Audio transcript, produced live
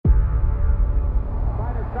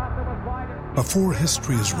Before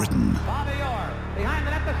history is written,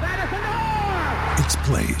 it's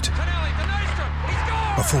played.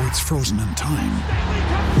 Before it's frozen in time,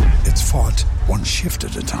 it's fought one shift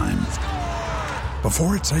at a time.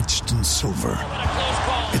 Before it's etched in silver,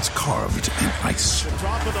 it's carved in ice.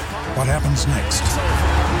 What happens next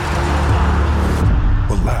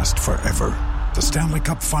will last forever. The Stanley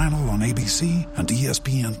Cup Final on ABC and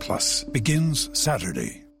ESPN Plus begins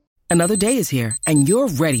Saturday. Another day is here, and you're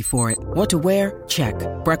ready for it. What to wear? Check.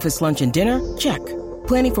 Breakfast, lunch, and dinner? Check.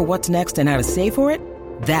 Planning for what's next and how to save for it?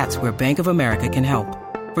 That's where Bank of America can help.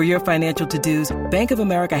 For your financial to-dos, Bank of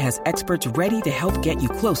America has experts ready to help get you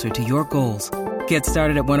closer to your goals. Get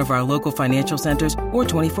started at one of our local financial centers or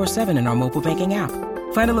 24/7 in our mobile banking app.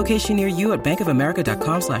 Find a location near you at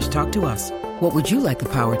bankofamerica.com/talktous. What would you like the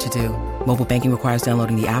power to do? Mobile banking requires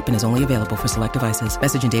downloading the app and is only available for select devices.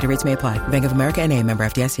 Message and data rates may apply. Bank of America N.A., member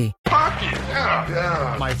FDIC. Hockey,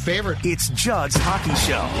 yeah. My favorite. It's Judd's Hockey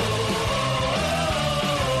Show.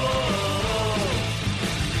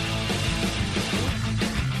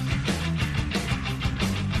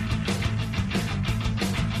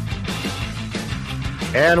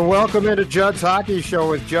 And welcome into Judd's Hockey Show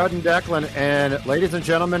with Judd and Declan. And ladies and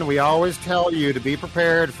gentlemen, we always tell you to be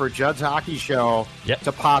prepared for Judd's Hockey Show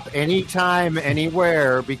to pop anytime,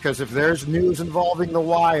 anywhere, because if there's news involving the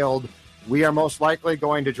Wild, we are most likely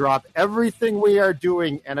going to drop everything we are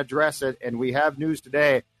doing and address it. And we have news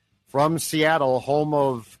today from Seattle, home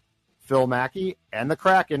of Phil Mackey and the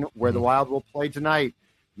Kraken, where the Wild will play tonight.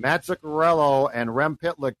 Matt Zuccarello and Rem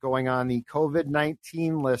Pitlick going on the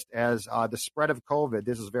COVID-19 list as the spread of COVID,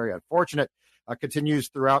 this is very unfortunate, continues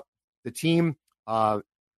throughout the team.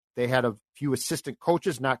 They had a few assistant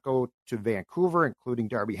coaches not go to Vancouver, including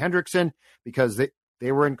Darby Hendrickson, because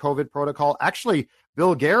they were in COVID protocol. Actually,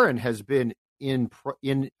 Bill Guerin has been in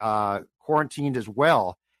quarantined as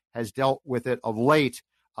well, has dealt with it of late.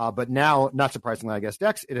 But now, not surprisingly, I guess,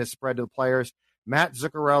 Dex, it has spread to the players. Matt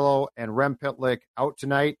Zuccarello and Rem Pitlick out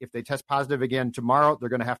tonight. If they test positive again tomorrow, they're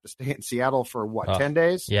going to have to stay in Seattle for, 10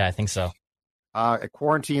 days? Yeah, I think so. A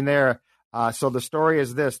quarantine there. So the story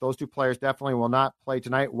is this. Those two players definitely will not play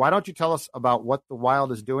tonight. Why don't you tell us about what the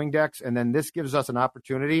Wild is doing, Dex? And then this gives us an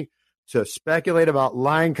opportunity to speculate about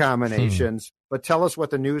line combinations, but tell us what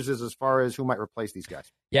the news is as far as who might replace these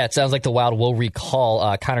guys. Yeah, it sounds like the Wild will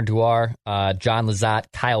recall Connor Dewar, John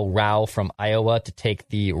Lizotte, Kyle Rau from Iowa to take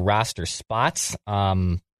the roster spots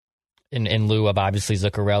in lieu of obviously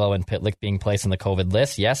Zuccarello and Pitlick being placed on the COVID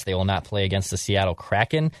list. Yes, they will not play against the Seattle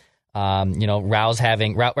Kraken. Rau's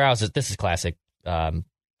this is classic Kyle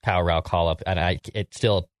Rau call-up, and it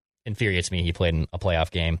still infuriates me. He played in a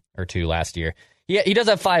playoff game or two last year. Yeah, he does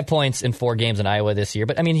have 5 points in 4 games in Iowa this year,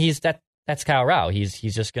 but I mean, that's Kyle Rau. He's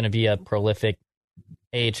just going to be a prolific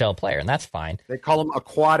AHL player, and that's fine. They call him a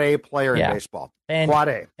quad A player in baseball. Quad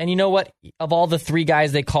A. And you know what? Of all the 3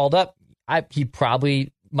 guys they called up, he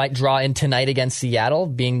probably might draw in tonight against Seattle,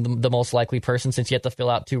 being the most likely person since you have to fill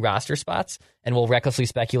out 2 roster spots. And we'll recklessly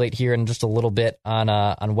speculate here in just a little bit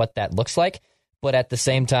on what that looks like. But at the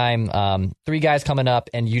same time, 3 guys coming up,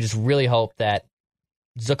 and you just really hope that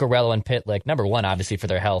Zuccarello and Pitlick, number one, obviously for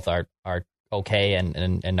their health, are okay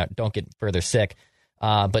and don't get further sick.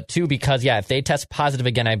 But 2, because, if they test positive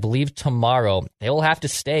again, I believe tomorrow, they will have to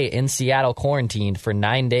stay in Seattle quarantined for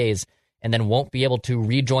 9 days and then won't be able to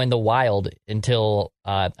rejoin the Wild until,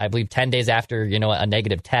 I believe, 10 days after, a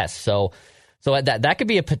negative test. So that could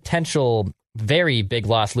be a potential very big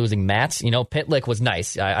loss losing Mats. Pitlick was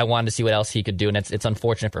nice. I wanted to see what else he could do, and it's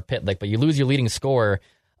unfortunate for Pitlick, but you lose your leading scorer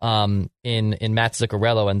in Matt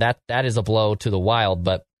Zuccarello, and that is a blow to the Wild.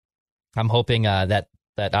 But I'm hoping that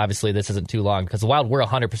obviously this isn't too long, because the Wild were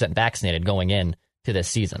 100% vaccinated going in to this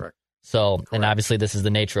season. Correct. So, Correct. And obviously this is the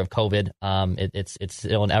nature of COVID. It's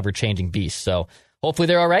still an ever changing beast. So hopefully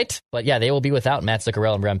they're all right. But yeah, they will be without Matt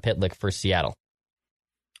Zuccarello and Rem Pitlick for Seattle.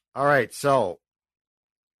 All right, so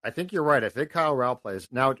I think you're right. I think Kyle Rau plays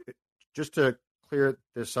now. Just to clear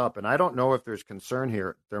this up, and I don't know if there's concern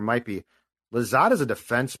here. There might be. Lizotte is a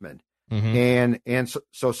defenseman, and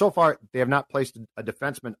so far they have not placed a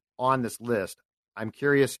defenseman on this list. I'm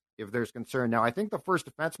curious if there's concern. Now, I think the first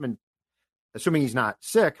defenseman, assuming he's not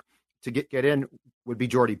sick, to get in would be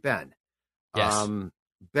Jordy Benn. Yes.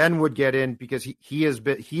 Ben would get in because he has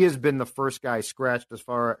been the first guy scratched as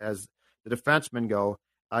far as the defensemen go.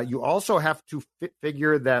 You also have to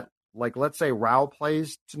figure that, like, let's say Rau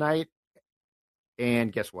plays tonight,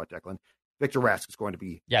 and guess what, Declan? Victor Rask is going to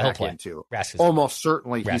be back in too. Almost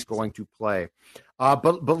certainly he's going to play.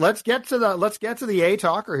 But let's get to the A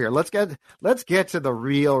talker here. Let's get to the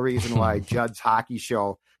real reason why Judd's Hockey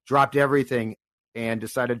Show dropped everything and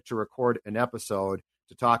decided to record an episode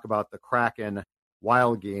to talk about the Kraken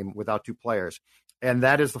Wild game without two players. And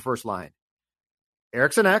that is the first line.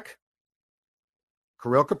 Eriksson Ek,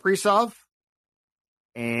 Kirill Kaprizov,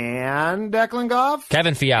 and Declan Goff.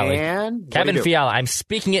 Kevin Fiala. And Kevin Fiala. I'm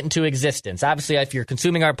speaking it into existence. Obviously, if you're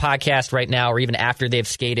consuming our podcast right now, or even after they've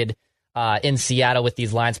skated in Seattle with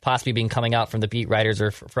these lines possibly being coming out from the beat writers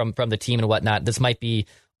or from the team and whatnot, this might be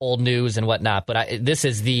old news and whatnot, but this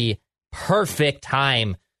is the perfect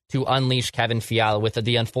time to unleash Kevin Fiala with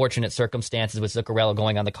the unfortunate circumstances with Zuccarello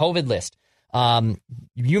going on the COVID list.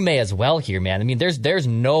 You may as well here, man. I mean, there's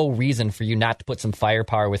no reason for you not to put some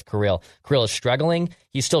firepower with Kirill. Kirill is struggling.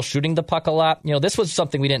 He's still shooting the puck a lot. You know, this was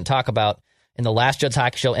something we didn't talk about in the last Judd's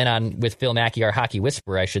Hockey Show and on with Phil Mackey, our hockey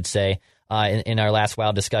whisperer, I should say, in our last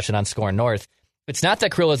Wild discussion on Score North. It's not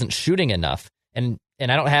that Kirill isn't shooting enough, and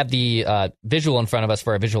I don't have the visual in front of us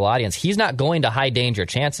for our visual audience. He's not going to high danger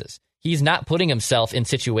chances. He's not putting himself in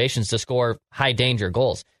situations to score high danger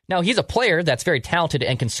goals. Now, he's a player that's very talented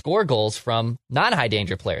and can score goals from non-high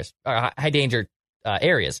danger players, or high danger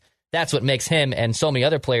areas. That's what makes him and so many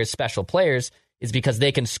other players special players, is because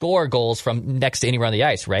they can score goals from next to anywhere on the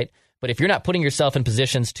ice, right? But if you're not putting yourself in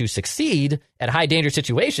positions to succeed at high danger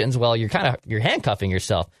situations, well, you're handcuffing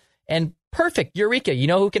yourself. And perfect, Eureka. You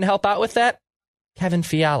know who can help out with that? Kevin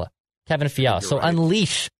Fiala. So right.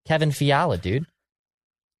 Unleash Kevin Fiala, dude.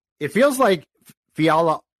 It feels like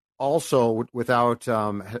Fiala also, without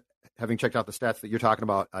having checked out the stats that you're talking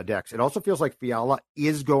about, Dex, it also feels like Fiala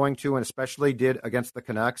is going to, and especially did against the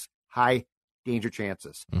Canucks, high danger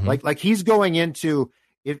chances. Mm-hmm. Like he's going into,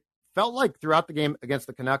 it felt like throughout the game against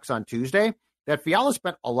the Canucks on Tuesday, that Fiala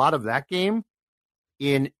spent a lot of that game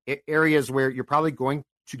in areas where you're probably going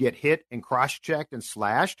to get hit and cross-checked and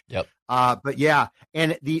slashed. Yep. But yeah,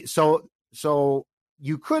 and so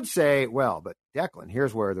you could say, well, but Declan,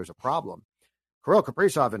 here's where there's a problem. Kirill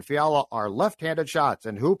Kaprizov and Fiala are left-handed shots,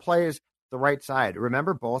 and who plays the right side?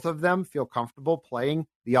 Remember, both of them feel comfortable playing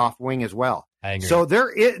the off wing as well. I agree. So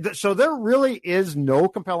there really is no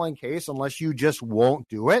compelling case unless you just won't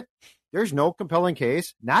do it. There's no compelling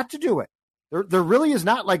case not to do it. There really is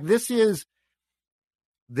not. Like this is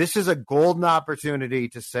a golden opportunity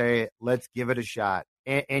to say, let's give it a shot.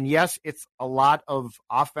 And yes, it's a lot of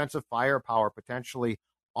offensive firepower potentially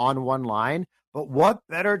on one line, but what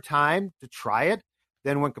better time to try it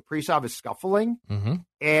than when Kaprizov is scuffling? Mm-hmm.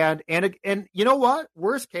 And you know what?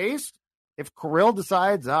 Worst case, if Kirill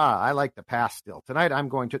decides, I like to pass still tonight, I'm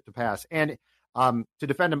going to pass. And to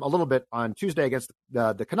defend him a little bit on Tuesday against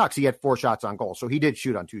the Canucks, he had 4 shots on goal, so he did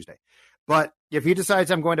shoot on Tuesday. But if he decides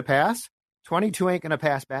I'm going to pass, 22 ain't going to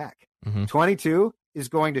pass back. Mm-hmm. 22 is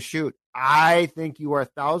going to shoot. I think you are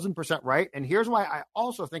 1,000% right. And here's why I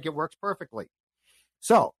also think it works perfectly.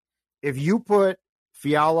 So if you put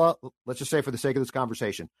Fiala, let's just say for the sake of this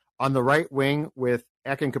conversation, on the right wing with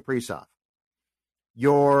Ek and Kaprizov,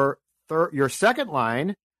 your second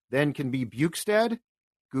line then can be Bukestad,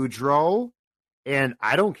 Gaudreau, and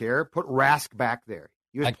I don't care, put Rask back there.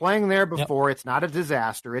 He was playing there before. Yep. It's not a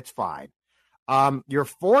disaster. It's fine. Your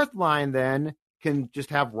fourth line then can just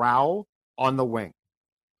have Rao on the wing.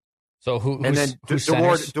 So who and then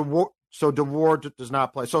DeWard does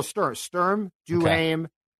not play. So Sturm, Duhaime,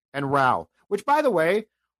 and Rao. Which, by the way,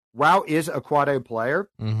 Rao is a quad A player,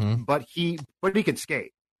 mm-hmm. but he can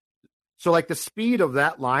skate. So like the speed of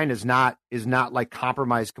that line is not like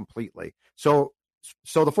compromised completely. So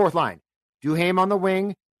the fourth line, Duhaime on the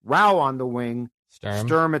wing, Rao on the wing,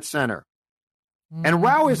 Sturm at center. Mm-hmm. And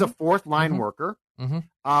Rao is a fourth line mm-hmm. worker. Mm-hmm.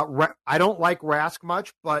 I don't like Rask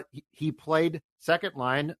much, but he played second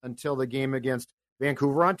line until the game against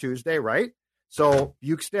Vancouver on Tuesday, right? So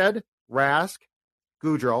Bukestad, Rask,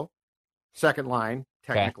 Gaudreau, second line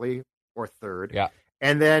technically, or third. Yeah.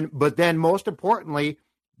 But then most importantly,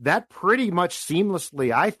 that pretty much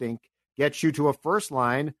seamlessly, I think, gets you to a first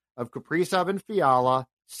line of Kaprizov and Fiala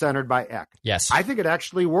centered by Ek. Yes. I think it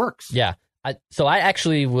actually works. Yeah. So I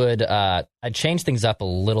actually would I'd change things up a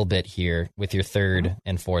little bit here with your third mm-hmm.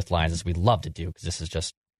 and fourth lines, as we love to do, because this is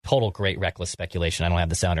just total great reckless speculation. I don't have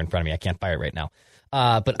the sounder in front of me. I can't fire it right now.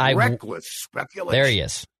 Reckless speculation. There he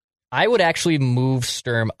is. I would actually move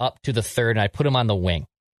Sturm up to the third, and I'd put him on the wing.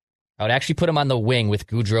 I would actually put him on the wing with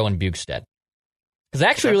Gaudreau and Bukestad. Because I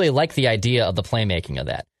actually really like the idea of the playmaking of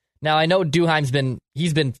that. Now, I know Duheime's been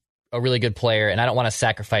a really good player, and I don't want to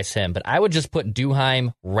sacrifice him, but I would just put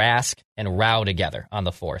Duhaime, Rask, and Rao together on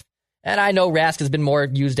the fourth. And I know Rask has been more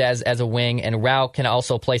used as a wing, and Rao can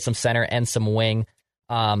also play some center and some wing.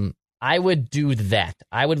 I would do that.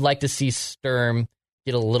 I would like to see Sturm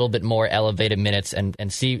get a little bit more elevated minutes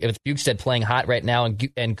and see if Bukestad playing hot right now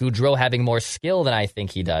and Gaudreau having more skill than I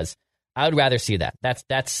think he does. I would rather see that. That's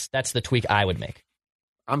the tweak I would make.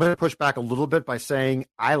 I'm going to push back a little bit by saying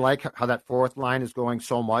I like how that fourth line is going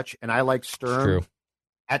so much, and I like Sturm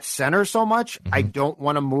at center so much. Mm-hmm. I don't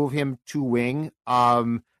want to move him to wing.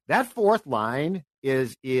 That fourth line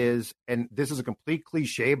is, and this is a complete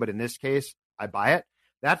cliche, but in this case, I buy it.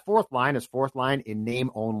 That fourth line is fourth line in name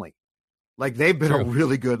only. Like, they've been a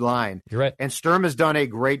really good line. You're right. And Sturm has done a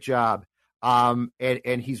great job.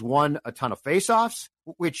 And he's won a ton of faceoffs,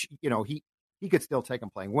 which, he could still take him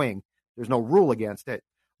playing wing. There's no rule against it.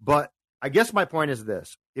 But I guess my point is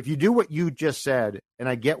this. If you do what you just said, and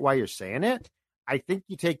I get why you're saying it, I think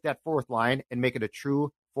you take that fourth line and make it a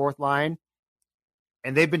true fourth line.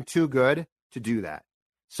 And they've been too good to do that.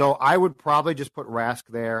 So I would probably just put Rask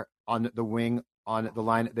there on the wing, on the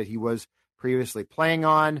line that he was previously playing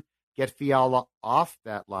on, get Fiala off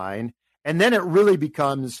that line. And then it really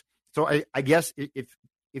becomes, so I guess if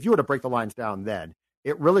you were to break the lines down, then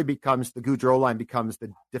it really becomes, the Gaudreau line becomes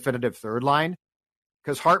the definitive third line,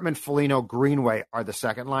 because Hartman, Foligno, Greenway are the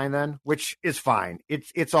second line then, which is fine.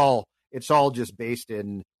 It's all just based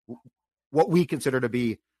in what we consider to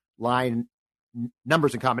be line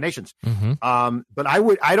numbers and combinations. Mm-hmm. But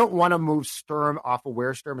I don't want to move Sturm off of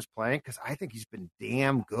where Sturm is playing, because I think he's been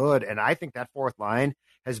damn good. And I think that fourth line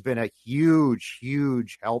has been a huge,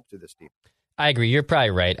 huge help to this team. I agree. You're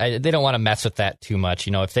probably right. They don't want to mess with that too much.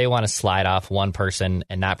 If they want to slide off one person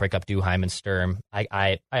and not break up Duheim and Sturm,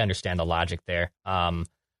 I understand the logic there.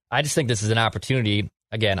 I just think this is an opportunity,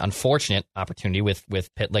 again, unfortunate opportunity with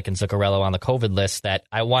Pitlick and Zuccarello on the COVID list, that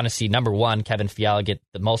I want to see, number one, Kevin Fiala get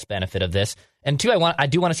the most benefit of this. And two, I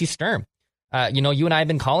do want to see Sturm. You and I have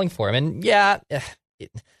been calling for him. And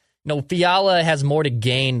Fiala has more to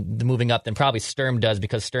gain moving up than probably Sturm does,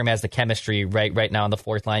 because Sturm has the chemistry right now on the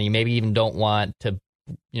fourth line. You maybe even don't want to,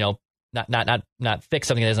 not fix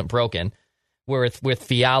something that isn't broken. Where with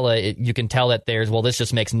Fiala, you can tell that this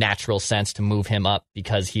just makes natural sense to move him up,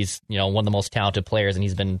 because he's, one of the most talented players, and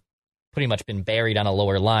he's been pretty much been buried on a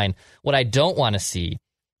lower line. What I don't want to see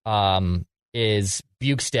is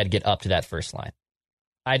Bukestad get up to that first line.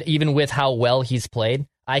 Even with how well he's played,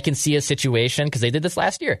 I can see a situation, because they did this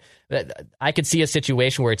last year, I could see a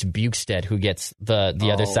situation where it's Bukestad who gets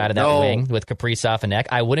the other side of that wing with Kaprizov and Ek.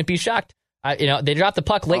 I wouldn't be shocked. They dropped the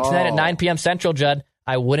puck late tonight at 9 p.m. Central, Judd.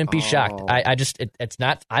 I wouldn't be shocked. It's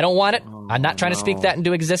not. I don't want it. I'm not trying to speak that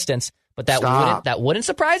into existence, but that wouldn't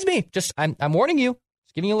surprise me. Just I'm warning you.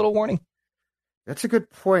 Just giving you a little warning. That's a good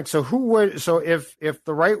point. So if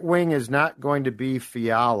the right wing is not going to be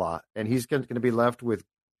Fiala and he's going to be left with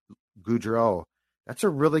Gaudreau, that's a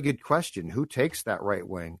really good question. Who takes that right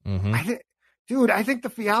wing? Mm-hmm. I think the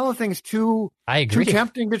Fiala thing's too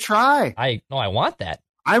tempting to try. I want that.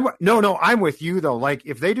 I'm with you though. Like,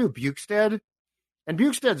 if they do Bukestad, and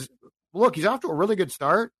Bukestad's, look, he's off to a really good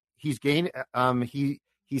start. He's gained,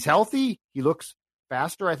 he's healthy. He looks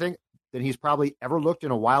faster, I think, than he's probably ever looked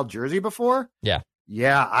in a Wild jersey before. Yeah.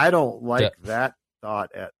 Yeah, I don't like that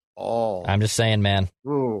thought at all. I'm just saying, man.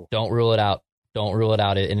 Ooh. Don't rule it out. Don't rule it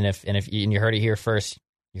out. And if you heard it here first,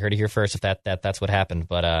 if that's what happened.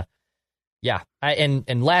 But yeah.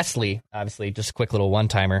 And lastly, obviously, just a quick little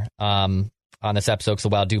one-timer on this episode, because the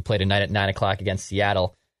Wild do play tonight at 9:00 against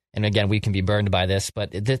Seattle. And again, we can be burned by this,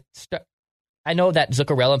 but I know that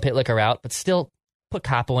Zuccarello and Pitlick are out, but still put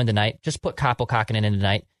Capo in tonight. Just put Capo Kakkonen in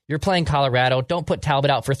tonight. You're playing Colorado. Don't put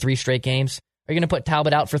Talbot out for 3 straight games. Are you going to put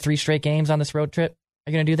Talbot out for 3 straight games on this road trip?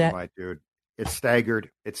 Are you going to do that? Right, dude. It's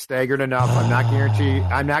staggered. It's staggered enough. I'm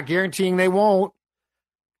not guaranteeing they won't.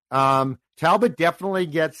 Talbot definitely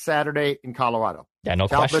gets Saturday in Colorado. Yeah, no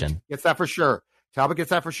question. Gets that for sure. Talbot gets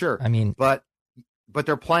that for sure. I mean, but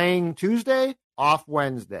they're playing Tuesday, off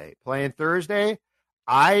Wednesday, playing Thursday.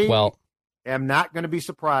 I am not going to be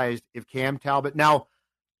surprised if Cam Talbot. Now,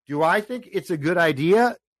 do I think it's a good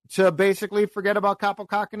idea to basically forget about Capo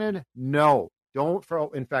Kakkonen? No.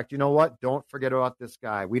 In fact, you know what? Don't forget about this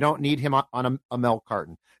guy. We don't need him on a milk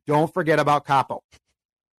carton. Don't forget about Capo.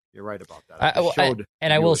 You're right about that.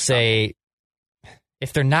 I will say,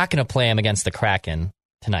 if they're not going to play him against the Kraken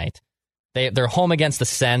tonight, they're home against the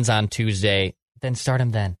Sens on Tuesday, then start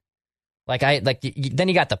him then. Then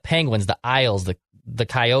you got the Penguins, the Isles, the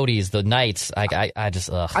Coyotes, the Knights.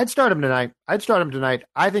 I'd start him tonight.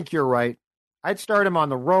 I think you're right. I'd start him on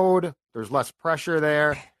the road. There's less pressure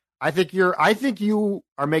there. I think you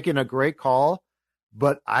are making a great call,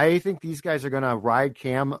 but I think these guys are going to ride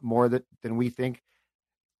Cam more than we think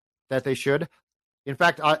that they should. In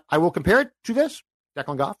fact, I will compare it to this,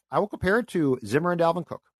 Declan Goff. I will compare it to Zimmer and Dalvin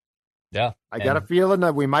Cook. Yeah. I got a feeling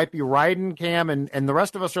that we might be riding Cam, and the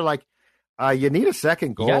rest of us are like, you need a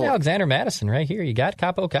second goal. You got Alexander Madison right here. You got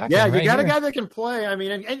Capo Kakkonen. Yeah, you got a guy that can play. I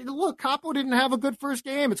mean, and look, Capo didn't have a good first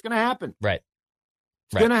game. It's going to happen. Right.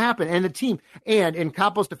 It's going to happen. And the team, and in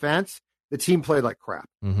Capo's defense, the team played like crap.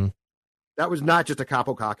 Mm-hmm. That was not just a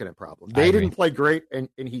Capo Kakkonen problem. They didn't play great, and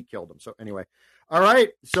he killed them. So anyway, all right.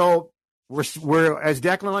 So we're as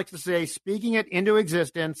Declan likes to say, speaking it into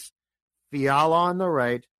existence. Fiala on the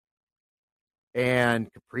right, and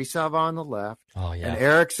Kaprizov on the left. Oh yeah. And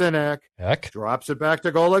Eriksson drops it back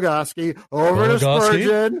to Goligoski, over to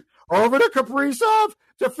Spurgeon, over to Kaprizov,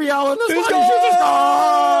 to Fiala in the slot. He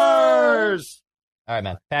scores! All right,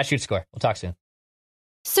 man. Pass, shoot, score. We'll talk soon.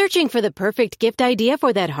 Searching for the perfect gift idea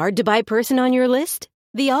for that hard-to-buy person on your list?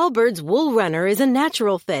 The Allbirds Wool Runner is a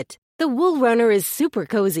natural fit. The Wool Runner is super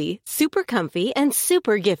cozy, super comfy, and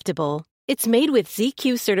super giftable. It's made with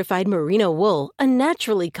ZQ-certified merino wool, a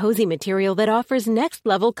naturally cozy material that offers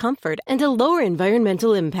next-level comfort and a lower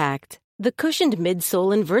environmental impact. The cushioned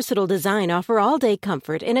midsole and versatile design offer all-day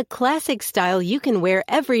comfort in a classic style you can wear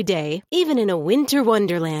every day, even in a winter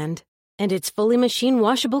wonderland. And its fully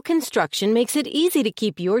machine-washable construction makes it easy to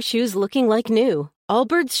keep your shoes looking like new.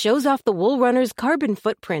 Allbirds shows off the Wool Runner's carbon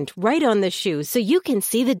footprint right on the shoe so you can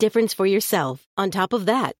see the difference for yourself. On top of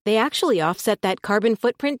that, they actually offset that carbon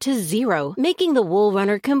footprint to 0, making the Wool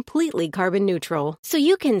Runner completely carbon neutral, so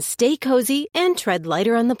you can stay cozy and tread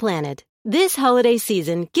lighter on the planet. This holiday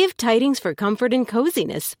season, give tidings for comfort and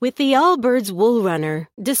coziness with the Allbirds Wool Runner.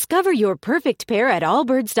 Discover your perfect pair at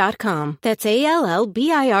allbirds.com. That's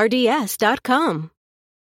ALLBIRDS.com.